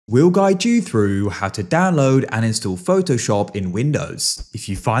We'll guide you through how to download and install Photoshop in Windows. If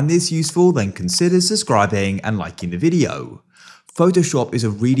you find this useful, then consider subscribing and liking the video. Photoshop is a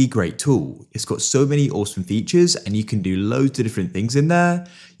really great tool. It's got so many awesome features and you can do loads of different things in there.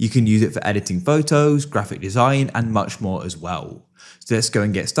 You can use it for editing photos, graphic design, and much more as well. So let's go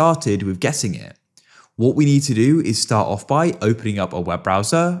and get started with getting it. What we need to do is start off by opening up a web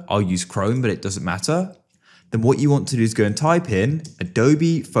browser. I'll use Chrome, but it doesn't matter. Then what you want to do is go and type in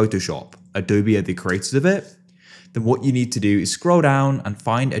Adobe Photoshop. Adobe are the creators of it. Then what you need to do is scroll down and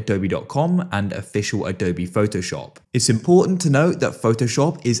find adobe.com and official Adobe Photoshop. It's important to note that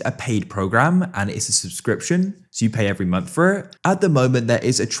Photoshop is a paid program and it's a subscription, so you pay every month for it. At the moment, there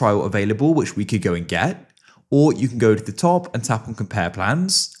is a trial available, which we could go and get, or you can go to the top and tap on compare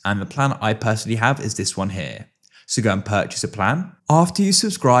plans. And the plan I personally have is this one here. So go and purchase a plan. After you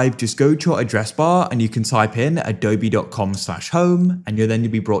subscribe, just go to your address bar and you can type in adobe.com/home and you'll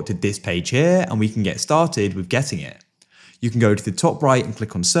be brought to this page here and we can get started with getting it. You can go to the top right and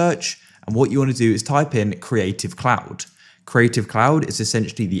click on search, and what you want to do is type in Creative Cloud. Creative Cloud is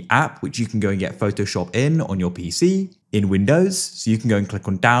essentially the app which you can go and get Photoshop in on your PC in Windows. So you can go and click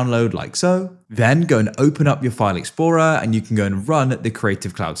on download like so. Then go and open up your file explorer and you can go and run the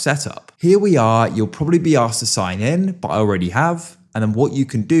Creative Cloud setup. Here we are. You'll probably be asked to sign in, but I already have. And then what you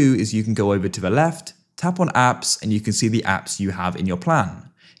can do is you can go over to the left, tap on apps, and you can see the apps you have in your plan.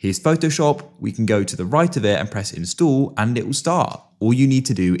 Here's Photoshop. We can go to the right of it and press install and it will start. All you need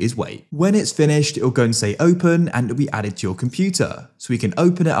to do is wait. When it's finished, it'll go and say open and it'll be added to your computer. So we can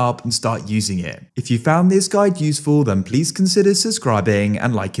open it up and start using it. If you found this guide useful, then please consider subscribing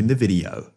and liking the video.